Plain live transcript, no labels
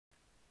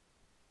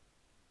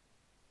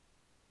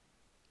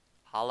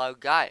Hello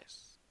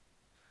guys,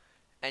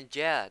 and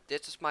yeah,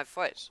 this is my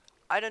voice.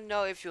 I don't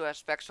know if you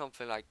expect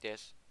something like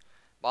this,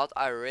 but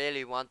I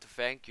really want to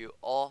thank you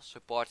all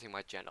supporting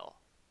my channel.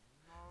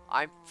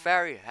 I'm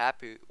very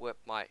happy with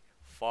my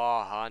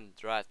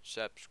 400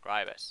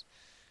 subscribers.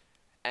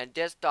 And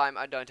this time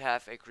I don't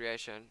have a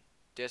creation,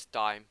 this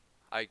time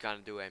I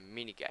gonna do a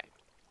mini game.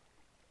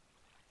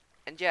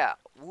 And yeah,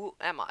 who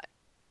am I?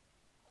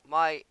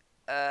 My,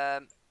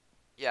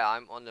 yeah,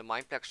 I'm on the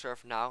Mineplex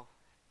server now,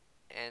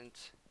 and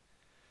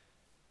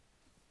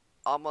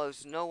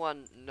almost no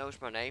one knows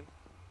my name.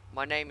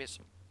 My name is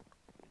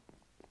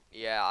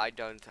I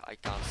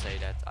can't say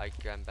that. I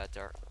can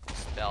better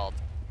spell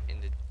it in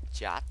the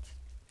chat.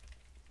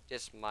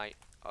 This is my,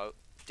 oh,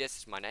 this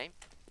is my name.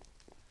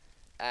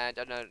 And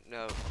I don't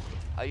know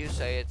how you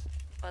say it,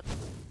 but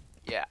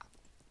yeah.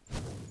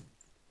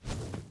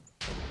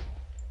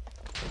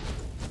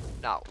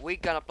 Now, we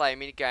gonna play a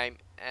mini game,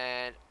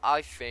 and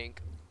I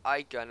think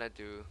I gonna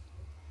do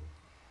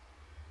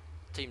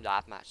Team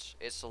Deathmatch.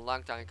 It's a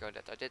long time ago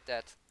that I did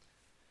that,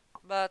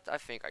 but I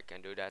think I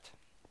can do that.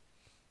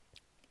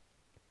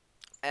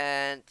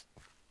 And,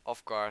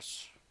 of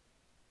course,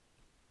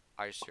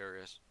 are you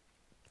serious?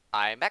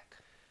 I'm back.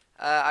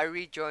 I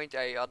rejoined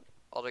a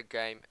other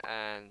game,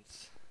 and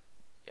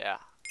yeah,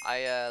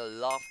 I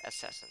love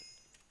Assassin.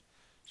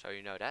 So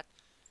you know that.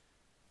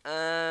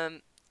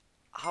 Um,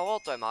 how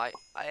old am I?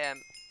 I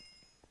am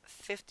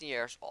 15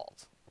 years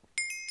old.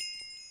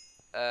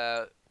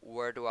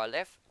 Where do I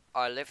live?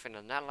 I live in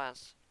the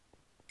Netherlands.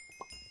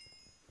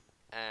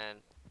 And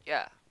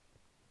yeah,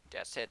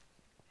 that's it.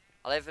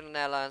 I live in the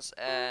Netherlands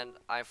and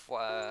I'm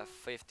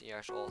 15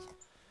 years old.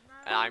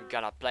 And I'm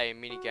gonna play a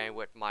mini game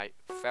with my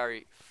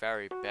very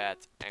bad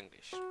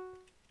English.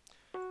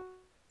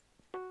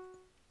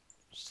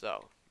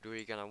 So, do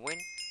we gonna win?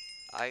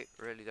 I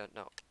really don't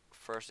know.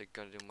 First I'm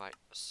gonna do my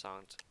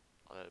sound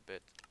a little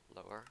bit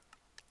lower.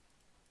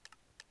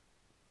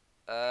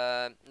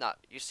 Now,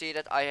 you see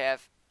that I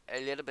have a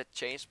little bit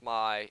changed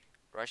my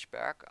rush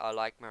pack. I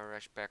like my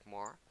rush pack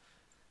more.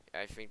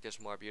 I think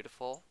this more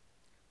beautiful.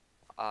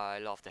 I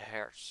love the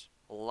hairs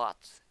a lot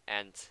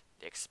and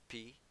the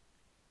XP.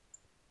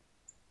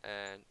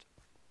 And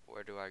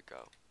where do I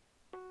go?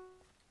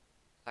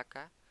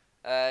 Okay.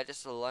 This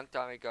is a long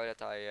time ago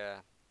that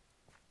I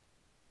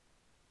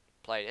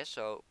played this,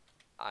 so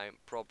I'm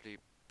probably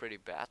pretty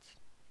bad.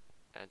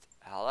 And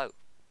hello.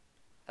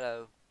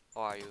 Hello.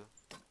 How are you?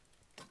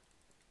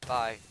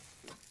 Bye.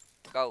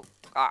 Go.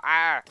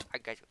 I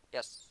got you.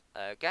 Yes.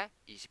 Okay.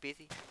 Easy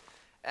peasy.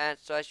 And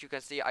so as you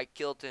can see, I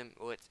killed him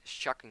with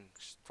shocking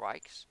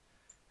strikes.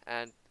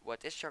 And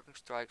what is shocking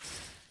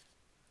strikes?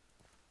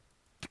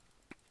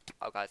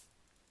 Oh guys.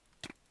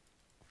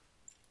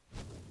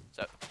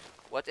 So,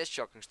 what is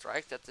shocking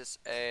strike? That is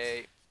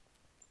a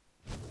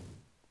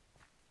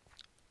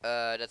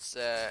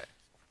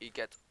you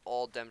get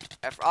all damage.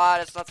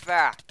 That's not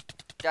fair.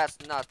 That's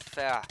not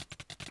fair.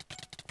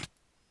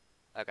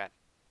 Okay,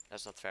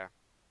 that's not fair.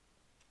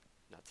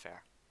 Not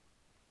fair.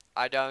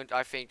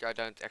 I think I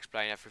don't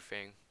explain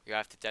everything. You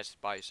have to test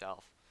it by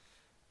yourself.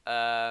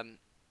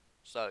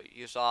 So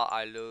you saw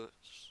I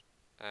lose,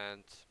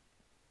 and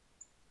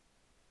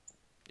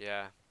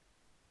yeah,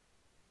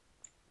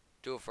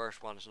 2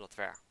 versus 1 is not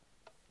fair.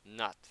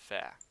 Not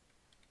fair.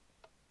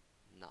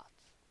 Not.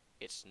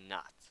 It's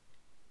not.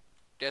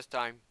 This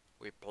time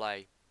we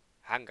play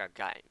Hunger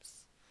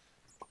Games.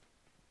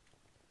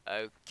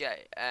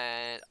 Okay,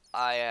 and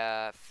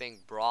I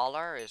think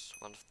Brawler is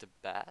one of the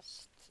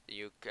best.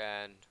 You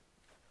can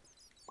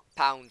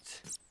pound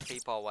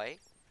people away.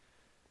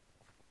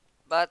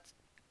 But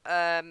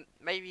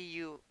maybe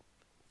you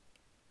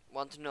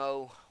want to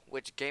know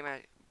which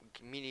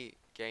mini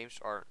games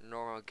or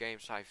normal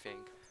games I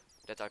think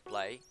that I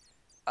play.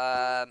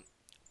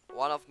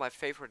 One of my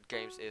favorite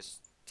games is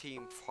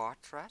Team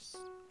Fortress.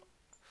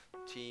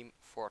 Team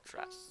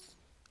Fortress.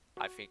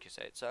 I think you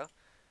say it so.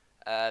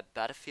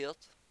 Battlefield.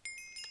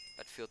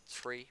 Battlefield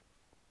 3.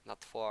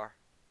 Not 4.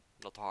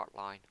 Not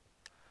Hardline.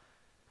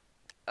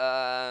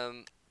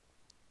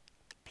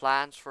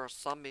 Plants vs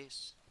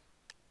Zombies.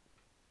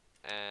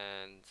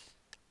 And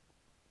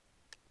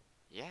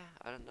yeah,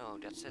 I don't know.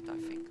 That's it, I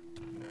think.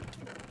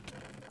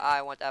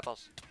 I want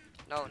apples.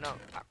 No, no.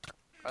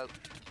 Oh.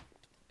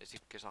 Is die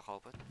kist al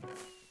geopend?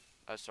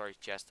 Oh, sorry,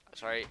 chest.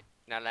 Sorry,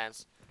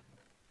 Netherlands.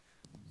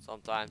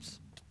 Sometimes.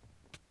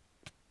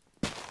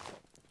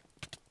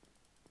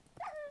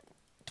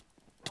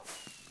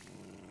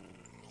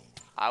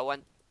 I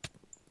want.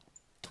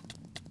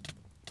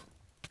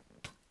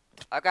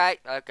 Okay,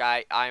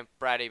 okay. I'm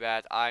pretty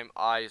bad.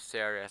 Are you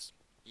serious?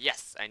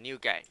 Yes, a new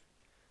game.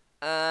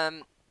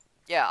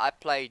 Yeah, I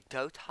play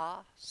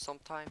Dota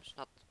sometimes,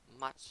 not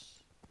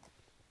much.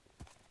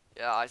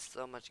 Yeah, I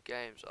so much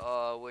games.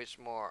 Oh, which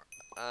more?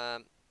 I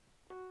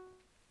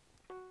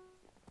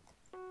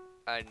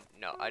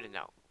don't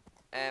know.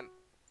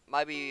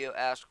 Maybe you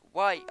ask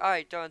why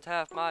I don't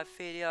have my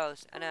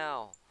videos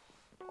now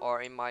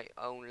or in my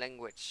own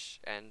language,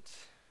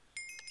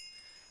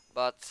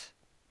 but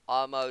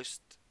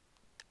almost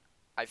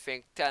I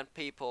think 10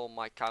 people in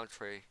my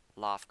country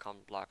love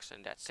comment blocks,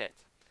 and that's it.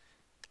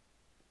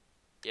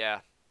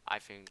 Yeah, I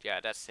think, yeah,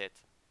 that's it.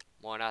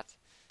 More not.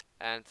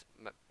 And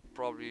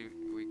probably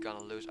we're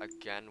gonna lose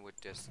again with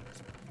this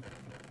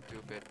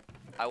stupid.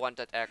 I want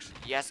that X.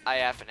 Yes, I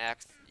have an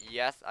X.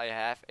 Yes, I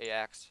have a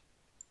X.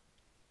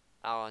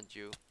 I want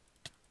you.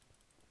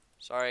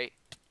 Sorry,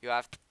 you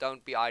have.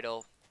 Don't be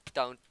idle.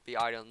 Don't be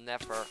idle.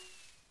 Never.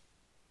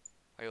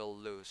 Or you'll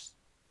lose.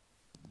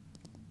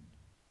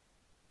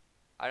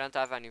 I don't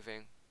have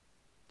anything.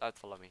 Don't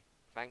follow me.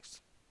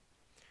 Thanks.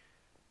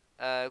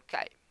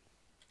 Okay.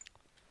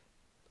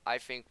 I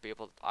think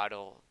people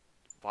idle.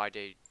 Why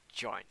they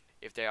join?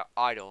 If they are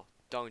idle,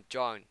 don't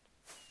join.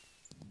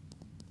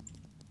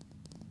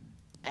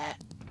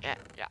 Yeah.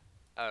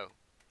 Oh,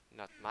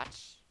 not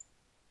much.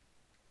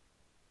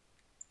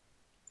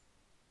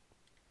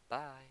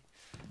 Bye.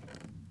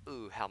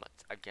 Ooh, helmet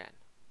again.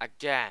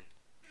 Again.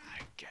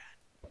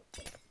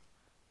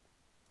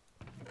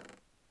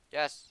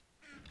 Yes.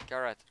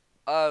 Carrot.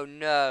 Oh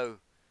no.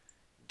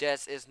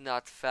 This is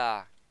not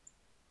fair.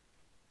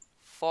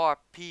 4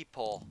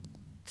 people.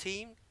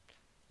 Team?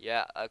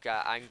 Yeah,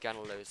 okay, I'm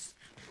gonna lose.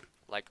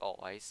 Like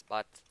always,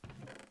 but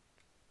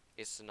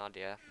it's an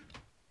idea.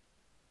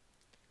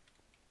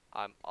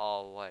 I'm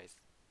always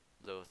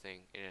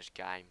losing in this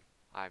game.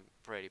 I'm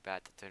pretty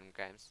bad at turn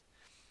games.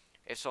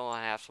 If someone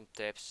has some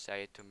tips,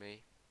 say it to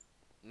me.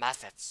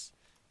 Methods.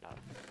 No.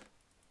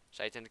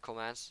 Say it in the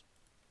comments.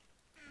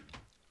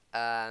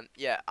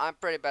 Yeah, I'm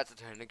pretty bad at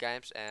turn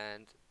games,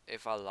 and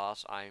if I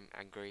lost, I'm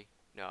angry.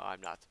 No,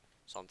 I'm not.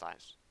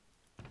 Sometimes.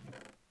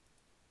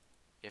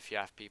 If you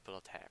have people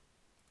that have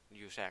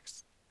use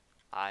X,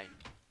 I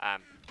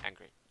am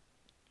angry.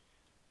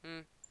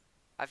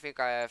 I think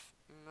I have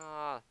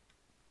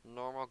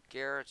normal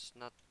gear. It's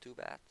not too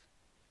bad.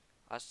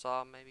 I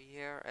saw maybe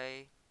here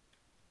a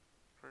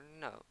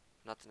no,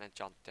 not an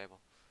enchant table,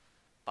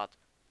 but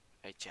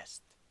a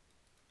chest.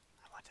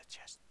 I want a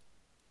chest.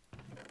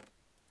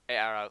 A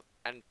arrow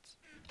and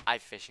a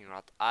fishing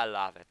rod. I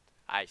love it.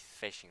 A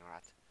fishing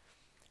rod.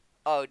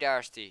 Oh,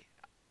 there's the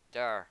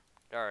there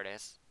it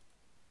is.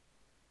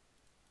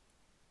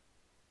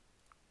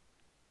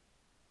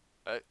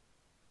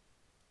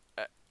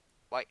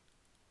 Wait,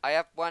 I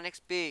have 1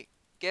 XP.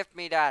 Give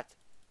me that.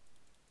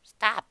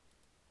 Stop.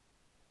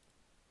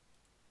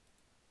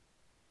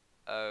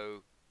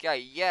 Okay,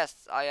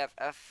 yes, I have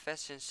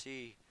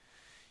efficiency.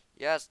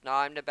 Yes, now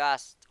I'm the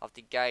best of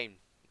the game.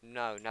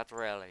 No, not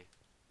really.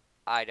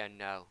 I don't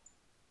know.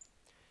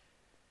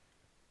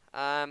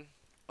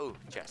 Oh,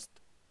 chest.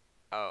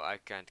 Oh, I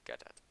can't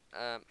get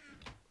it.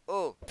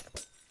 Oh,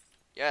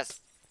 yes.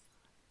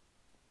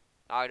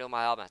 Now I do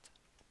my helmet.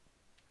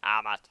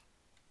 Helmet.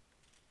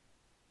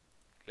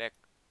 Click.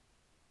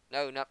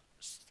 No, not.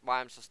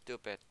 Why I'm so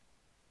stupid.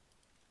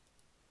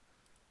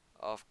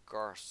 Of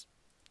course.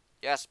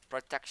 Yes,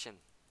 protection.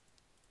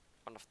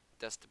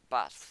 That's the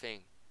best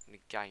thing in the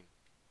game.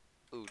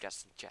 Ooh,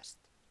 that's a chest.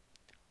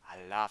 I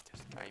love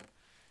this game.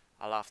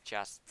 I love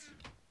chests.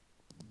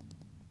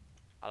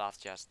 I love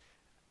chests.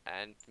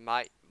 And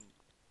my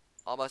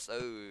almost.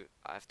 Oh,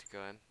 I have to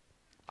kill him.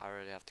 I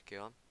really have to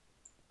kill him.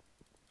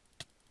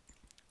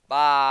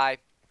 Bye.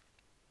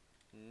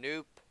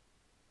 Nope.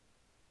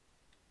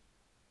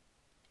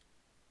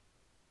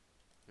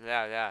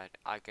 Yeah,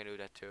 I can do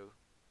that too.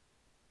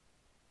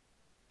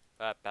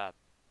 Bad.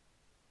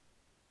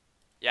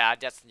 Yeah,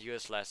 that's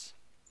useless.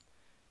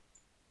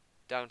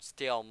 Don't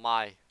steal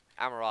my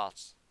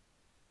emeralds.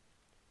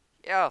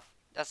 Yeah,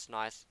 that's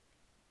nice.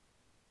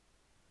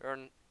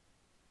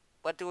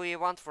 What do you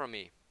want from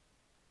me?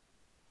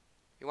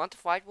 You want to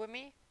fight with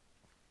me?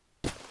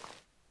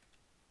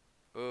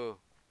 Ooh.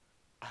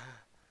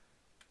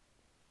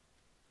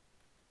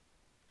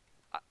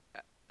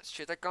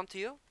 Should I come to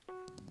you?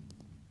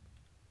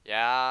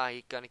 Yeah,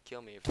 he gonna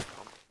kill me if I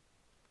come.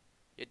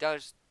 He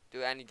does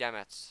do any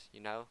damage,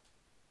 you know?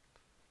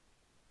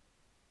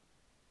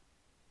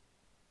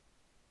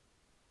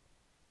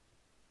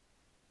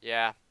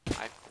 Yeah,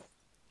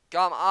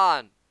 come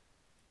on!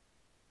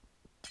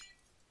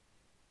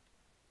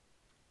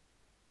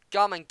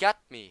 Come and get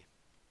me!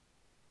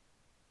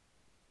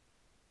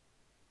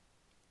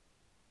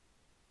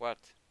 What?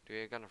 Do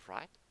you gonna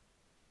fight?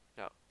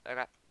 No.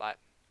 Okay, bye.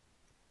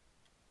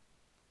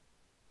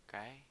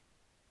 Okay.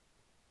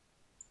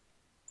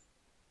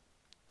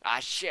 Ah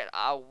shit,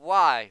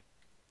 why?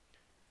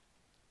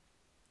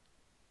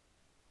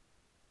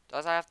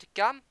 Does I have to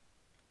come?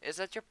 Is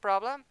that your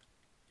problem?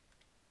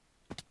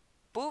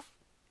 Poof.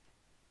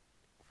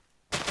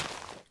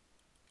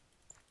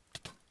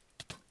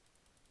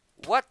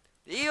 What?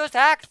 He used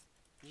hacks?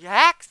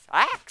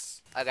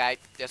 Hacks? Okay,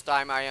 this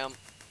time I am.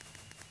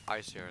 Are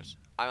you serious?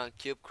 I'm on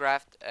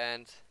CubeCraft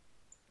and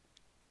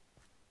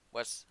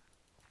what's?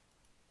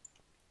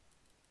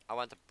 I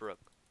want a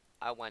brook.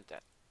 I want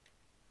that.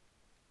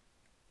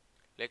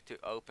 Click to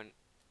open.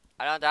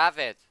 I don't have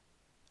it.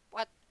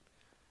 What?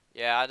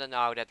 Yeah, I don't know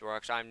how that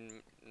works.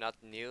 I'm not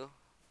new.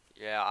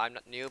 Yeah, I'm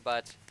not new,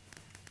 but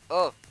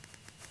oh,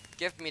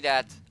 give me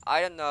that.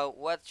 I don't know.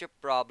 What's your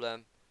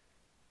problem?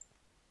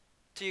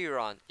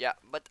 Tyron. Yeah,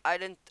 but I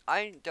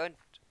don't.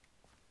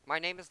 My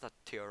name is not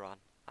Tyron.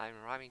 I'm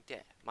rhyming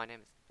there. My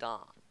name is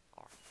Don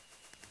or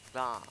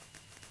Don.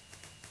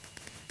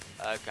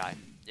 Okay.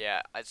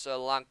 Yeah, it's a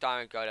long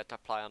time ago that I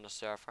play on the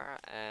server,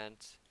 and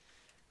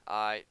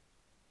I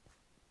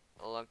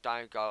a long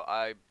time ago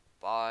I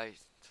buy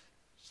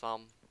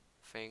some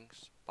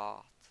things,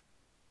 but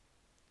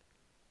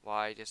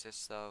why this is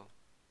so?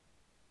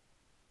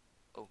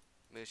 Oh,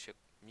 music,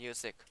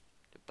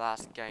 the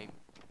best game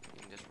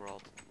in this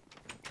world.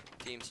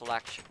 Team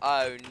selection.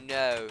 Oh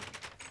no!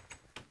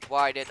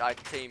 Why did I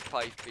team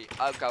PvP?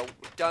 Okay,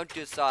 don't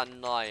do so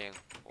annoying.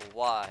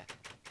 Why?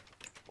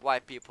 Why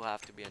people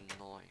have to be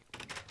annoying?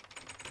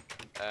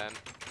 Um,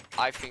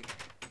 I think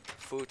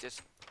food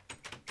is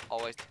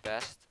always the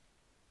best.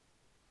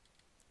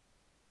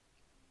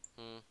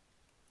 Hmm.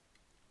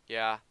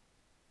 Yeah,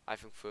 I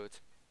think food.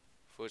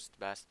 Food's the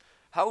best.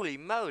 Holy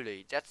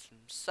moly, that's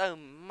so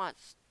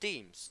much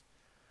teams.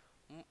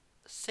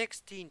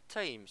 16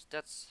 teams.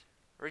 That's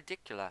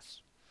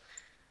ridiculous.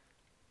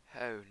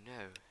 Oh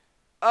no.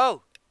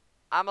 Oh,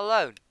 I'm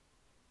alone.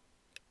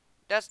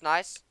 That's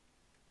nice.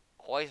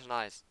 Always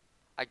nice.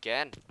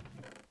 Again.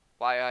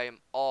 Why I am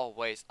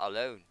always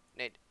alone?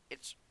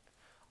 It's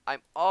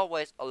I'm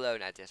always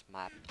alone at this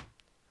map.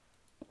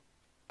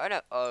 Oh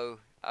no.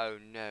 Oh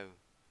no.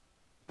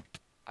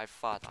 I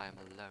thought I am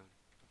alone.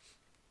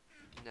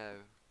 No,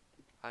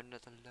 I'm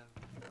not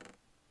alone.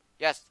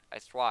 Yes, I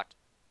swat.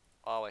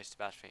 Always the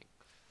best thing.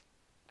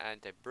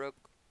 And they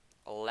broke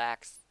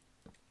legs.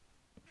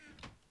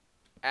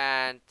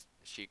 And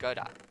she go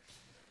down.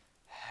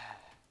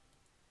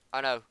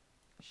 Oh no.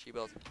 She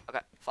built.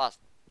 Okay, fast.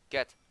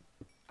 Get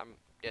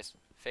this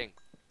thing.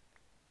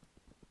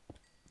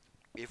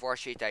 Before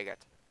she take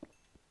it.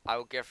 I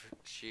will give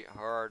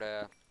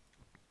her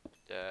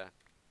the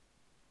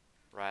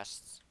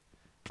rests.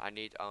 I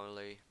need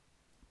only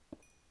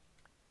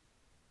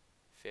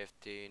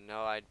 15.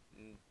 No, I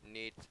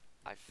need,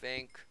 I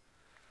think,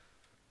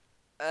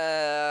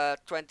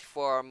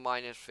 24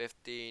 minus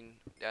 15.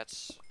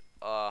 That's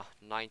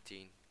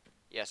 19.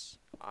 Yes,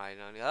 I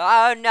know.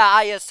 Oh no,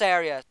 are you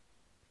serious?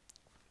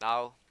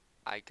 Now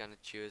I gonna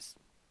choose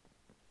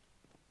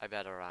a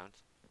better round.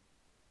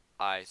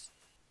 Ice.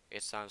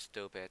 It sounds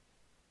stupid,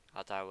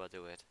 but I will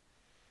do it.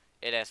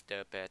 It is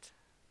stupid.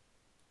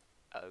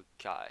 Oh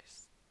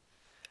guys.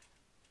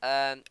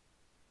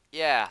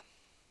 Yeah.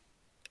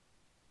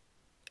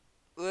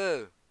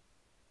 Ooh.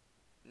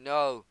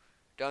 No.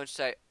 Don't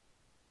say.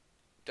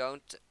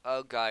 Don't.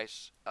 Oh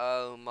guys.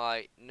 Oh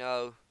my.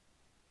 No.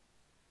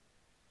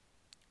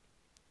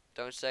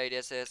 Don't say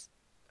this is.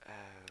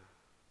 Oh.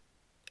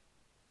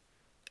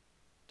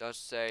 Don't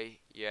say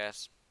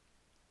yes.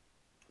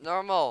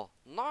 Normal.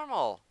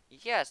 Normal.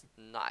 Yes.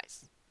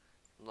 Nice.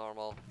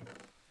 Normal.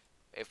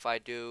 If I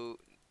do.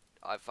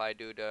 If I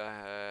do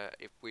the.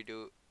 If we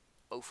do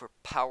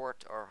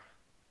overpowered or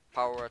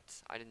powered.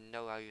 I didn't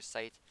know how you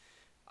say it.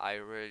 I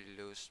really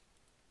lose.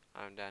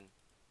 And then.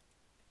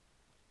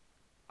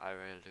 I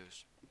really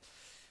lose.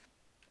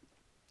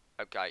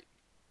 Okay.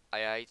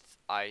 I ate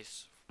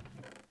ice.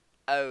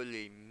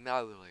 Holy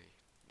moly.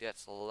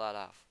 That's a lot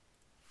of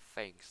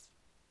things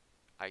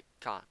I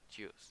can't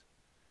use.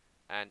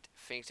 And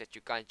things that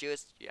you can't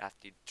use, you have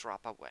to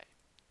drop away.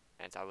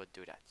 And I will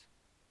do that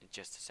in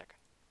just a second.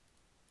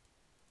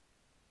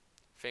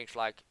 Things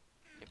like,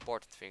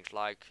 important things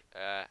like,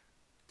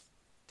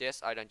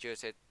 this, I don't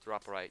use it,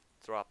 drop right,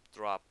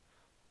 drop.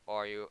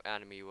 Or your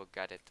enemy will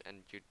get it,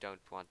 and you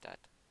don't want that.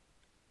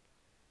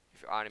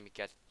 If your enemy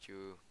gets it,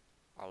 you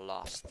are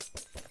lost.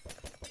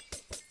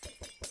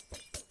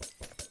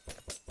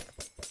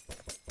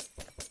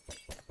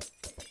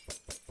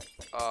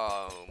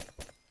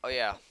 Oh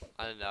yeah,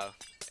 I don't know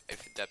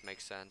if that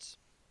makes sense.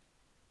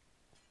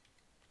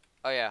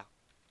 Oh yeah,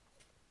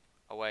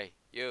 away,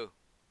 you,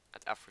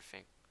 and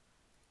everything.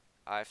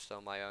 I've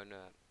still my own,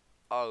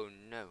 oh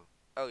no,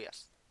 oh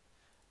yes,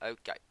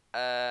 okay,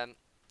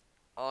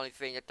 only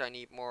thing that I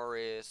need more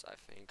is, I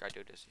think I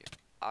do this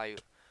here.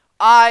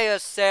 Are you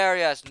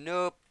serious?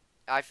 Nope,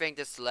 I think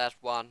this is the last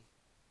one.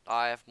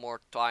 I have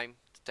more time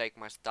to take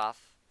my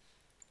stuff,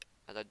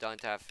 and I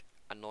don't have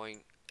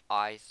annoying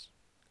eyes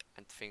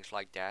and things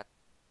like that.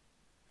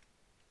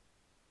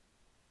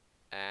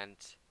 And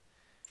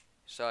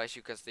so as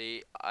you can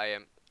see, I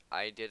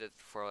did it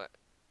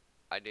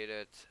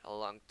a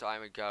long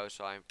time ago,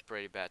 so I'm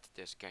pretty bad at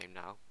this game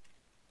now.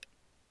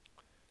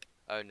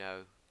 Oh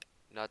no,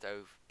 not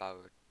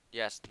overpowered.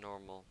 Yes,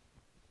 normal.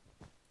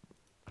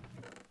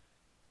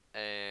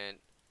 And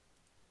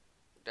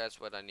that's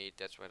what I need,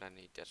 that's what I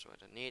need, that's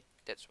what I need,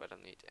 that's what I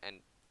need,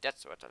 and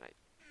that's what I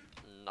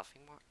need.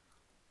 Nothing more.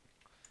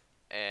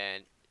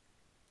 And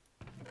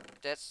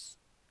that's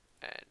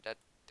and that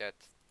that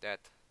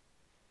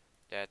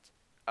that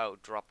oh,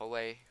 drop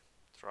away,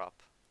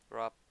 drop,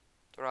 drop,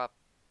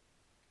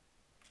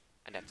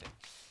 and that's it.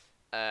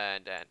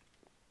 And then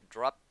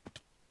drop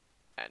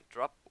and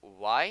drop.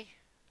 Why?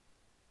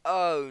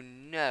 Oh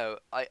no,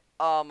 I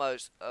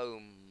almost, oh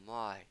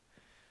my.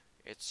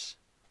 It's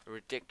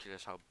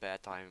ridiculous how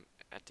bad I'm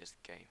at this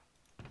game.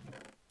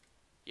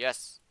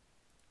 Yes,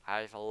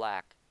 I have a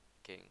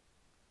legging.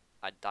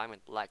 A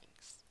diamond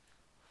leggings.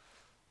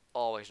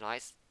 Always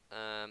nice.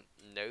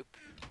 Nope.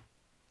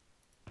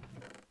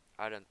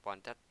 I don't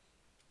want that.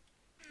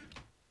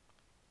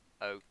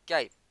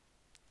 Okay.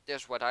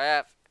 This is what I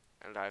have.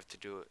 And I have to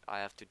do it. I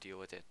have to deal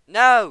with it.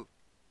 No!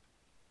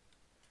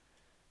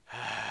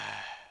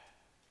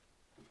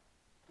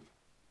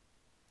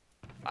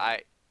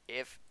 I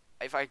if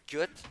I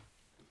could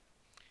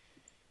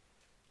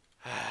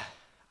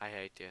I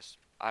hate this.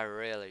 I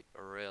really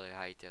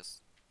hate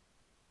this.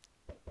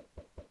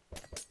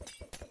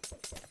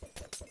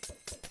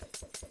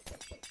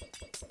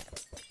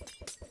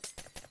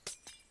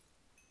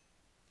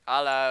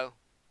 Hello.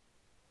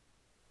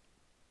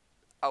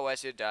 How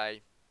was your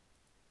day?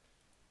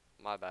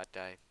 My bad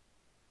day.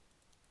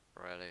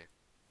 Really.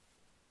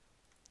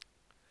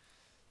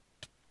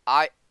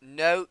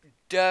 No,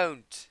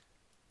 don't.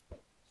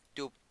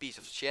 You piece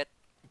of shit.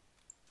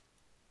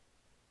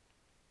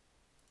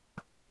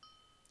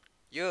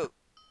 You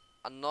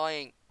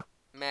annoying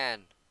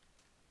man.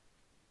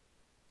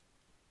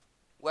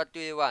 What do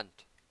you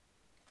want?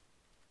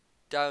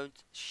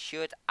 Don't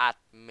shoot at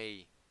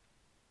me.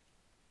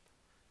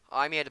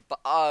 I'm here to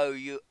oh,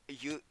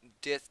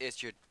 this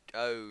is your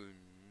own.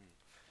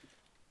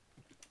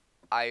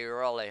 I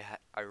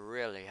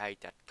really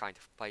hate that kind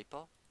of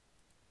people.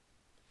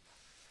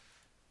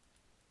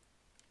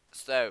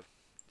 So,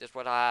 this is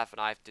what I have,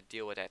 and I have to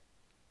deal with it.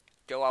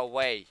 Go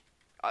away.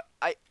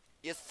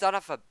 You son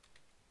of a.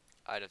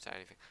 I don't say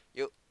anything.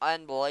 You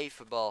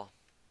unbelievable.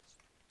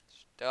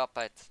 Stop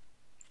it.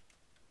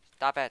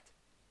 Stop it.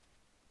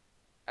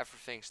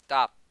 Everything,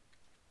 stop.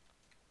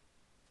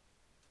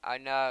 I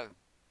know.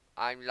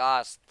 I'm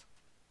lost.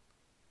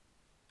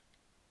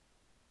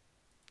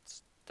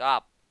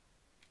 Stop.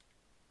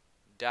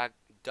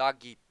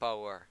 Doggy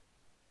power.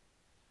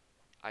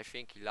 I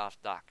think he loves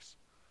dogs.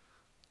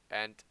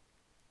 And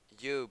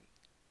you,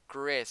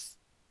 Chris,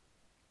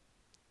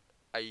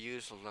 a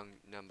usual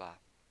number.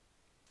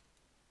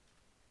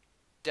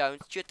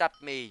 Don't shoot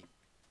at me.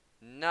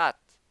 Not.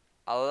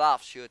 I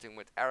love shooting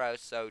with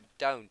arrows, so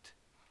don't.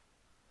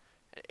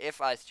 And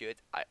if I shoot,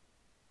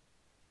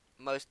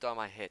 most time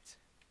I hit.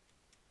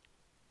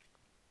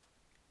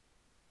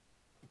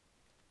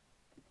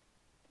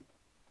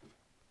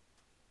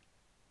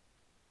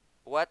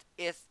 What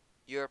is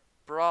your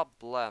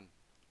problem?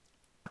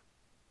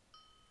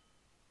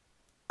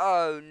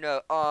 Oh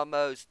no,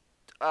 almost.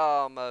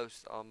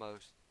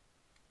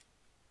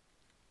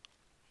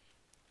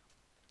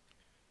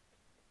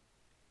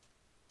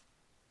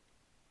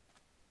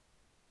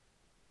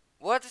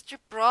 What is your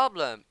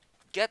problem?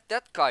 Get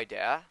that guy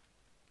there,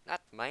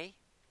 not me.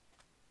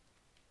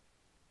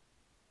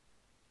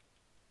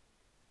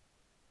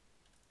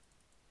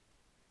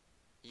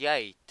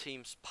 Yay,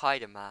 Team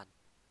Spider-Man.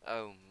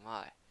 Oh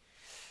my.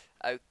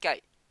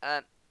 Okay,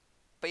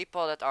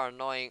 people that are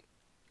annoying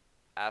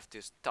have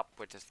to stop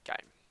with this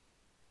game.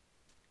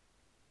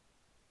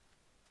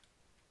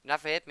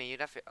 Never hit me, you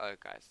never. Oh,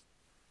 guys.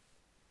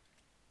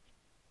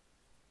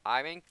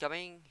 I'm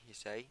incoming, you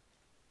say.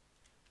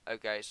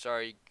 Okay,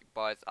 sorry,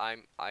 but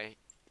I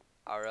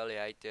really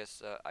hate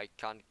this. I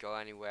can't go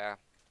anywhere.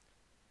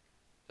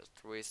 That's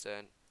the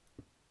reason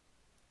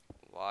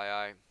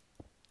why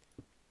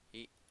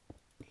he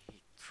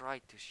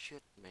tried to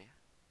shoot me.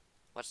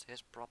 What's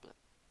his problem?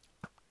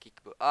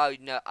 Kickball. Oh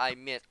no, I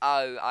missed.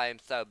 Oh, I am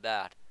so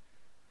bad.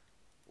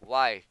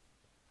 Why?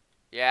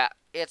 Yeah,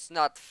 it's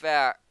not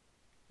fair.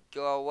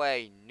 Go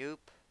away, noob.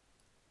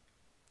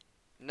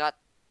 Not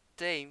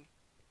team.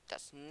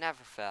 That's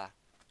never fair.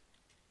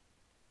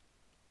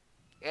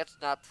 It's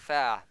not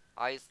fair.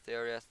 Are you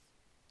serious?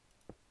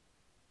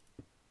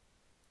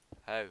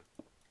 Oh.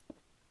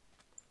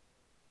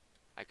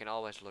 I can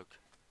always look.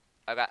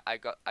 I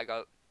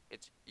go.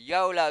 It's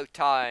YOLO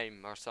time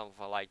or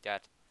something like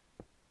that.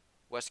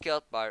 Was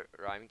killed by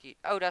Rhyming Key.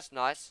 Oh, that's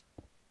nice.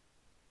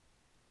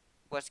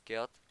 Was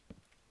killed.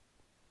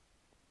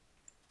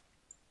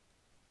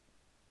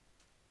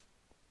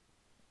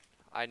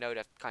 I know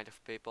that kind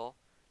of people.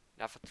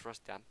 Never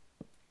trust them.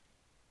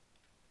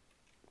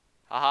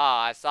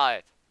 Haha, I saw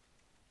it.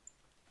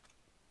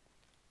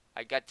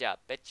 I got ya,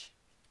 bitch.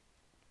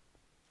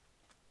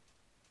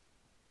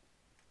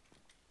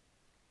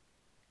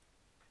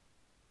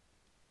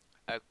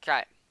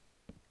 Okay.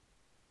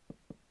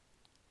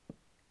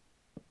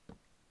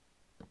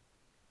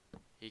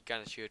 He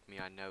gonna shoot me,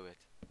 I know it.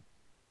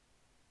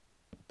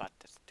 But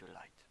that's too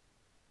late.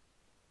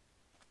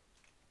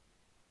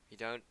 You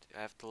don't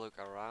have to look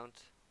around,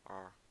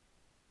 or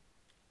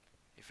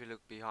if you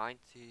look behind,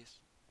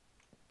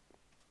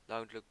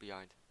 don't look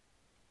behind.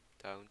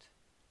 Don't.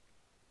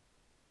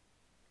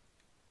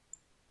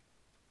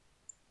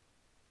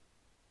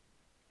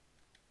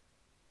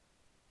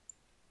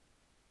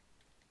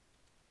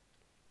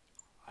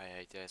 I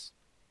hate this.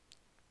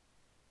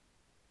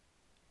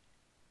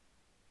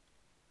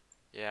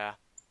 Yeah,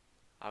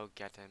 I'll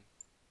get him.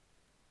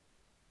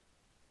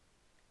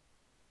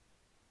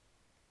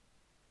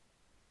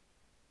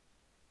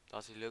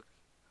 Does he look?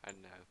 I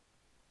don't know.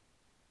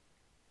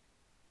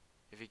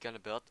 If he gonna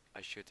build,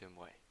 I shoot him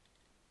away.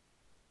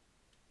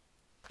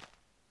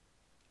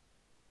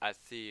 I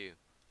see you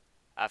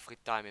every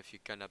time if you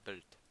gonna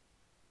build.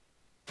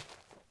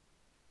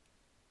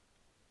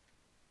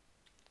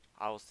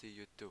 I will see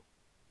you too.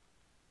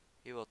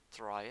 He will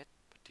try it,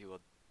 but he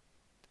will.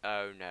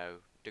 Oh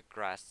no, the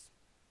grass.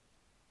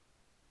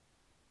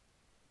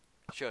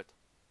 Shoot.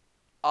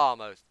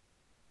 Almost.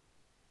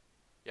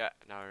 Yeah,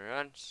 now he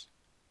runs.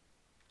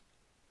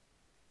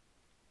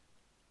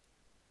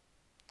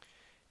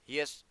 He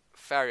is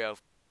very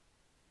over.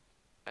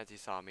 And he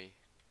saw me,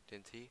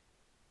 didn't he?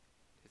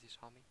 Did he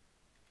saw me?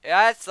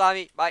 Yeah, he saw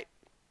me. Bye.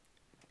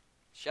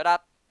 Shut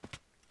up.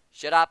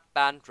 Shut up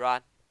and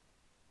run.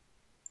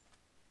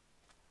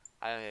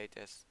 I hate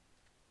this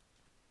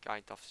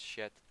kind of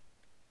shit.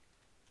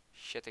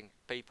 Shitting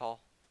people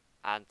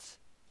and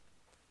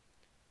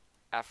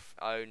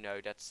oh no,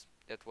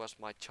 that was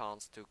my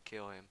chance to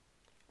kill him.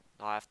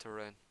 Now I have to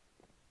run.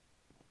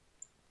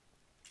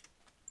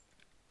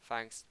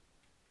 Thanks.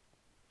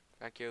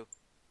 Thank you.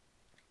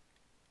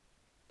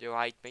 Do you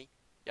hate me?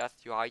 Yes,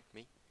 you hate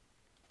me.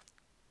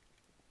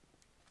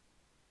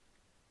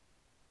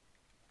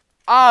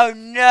 Oh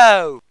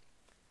no!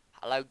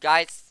 Hello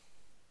guys.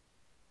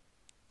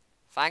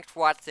 Thanks for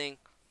watching.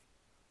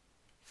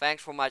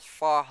 Thanks for my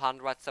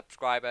 400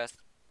 subscribers.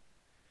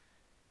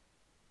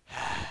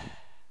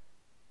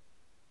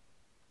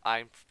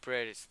 I'm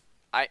pretty.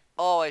 I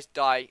always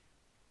die.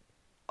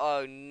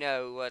 Oh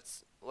no,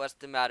 what's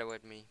the matter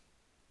with me?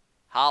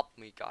 Help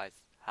me, guys.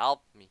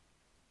 Help me.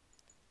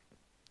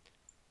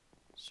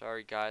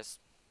 Sorry, guys.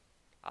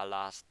 I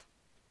lost.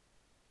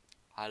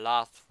 I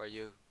lost for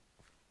you.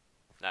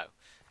 No.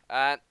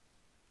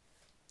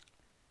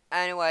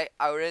 Anyway,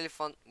 I really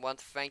want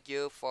to thank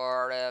you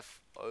for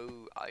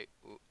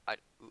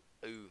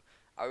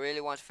I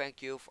really want to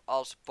thank you for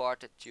all support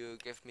that you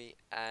give me,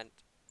 and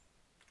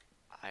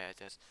I hate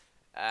this,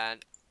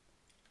 and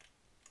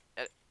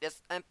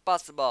it's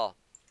impossible.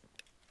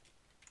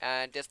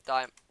 And this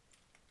time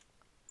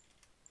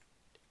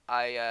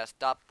I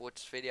stopped with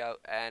this video,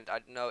 and I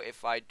don't know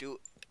if I do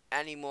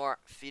any more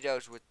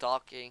videos with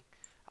talking.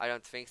 I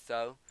don't think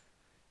so.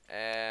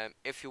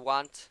 If you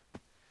want,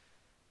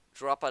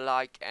 drop a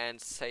like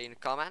and say in the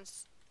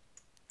comments.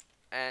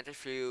 And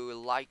if you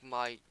like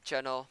my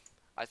channel,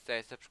 I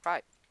say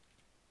subscribe.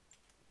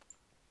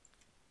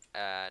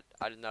 And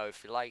I don't know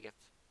if you like it.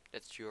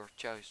 That's your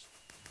choice.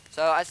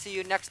 So I see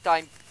you next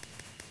time.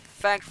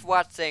 Thanks for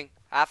watching.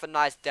 Have a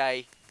nice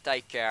day.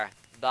 Take care.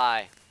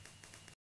 Bye.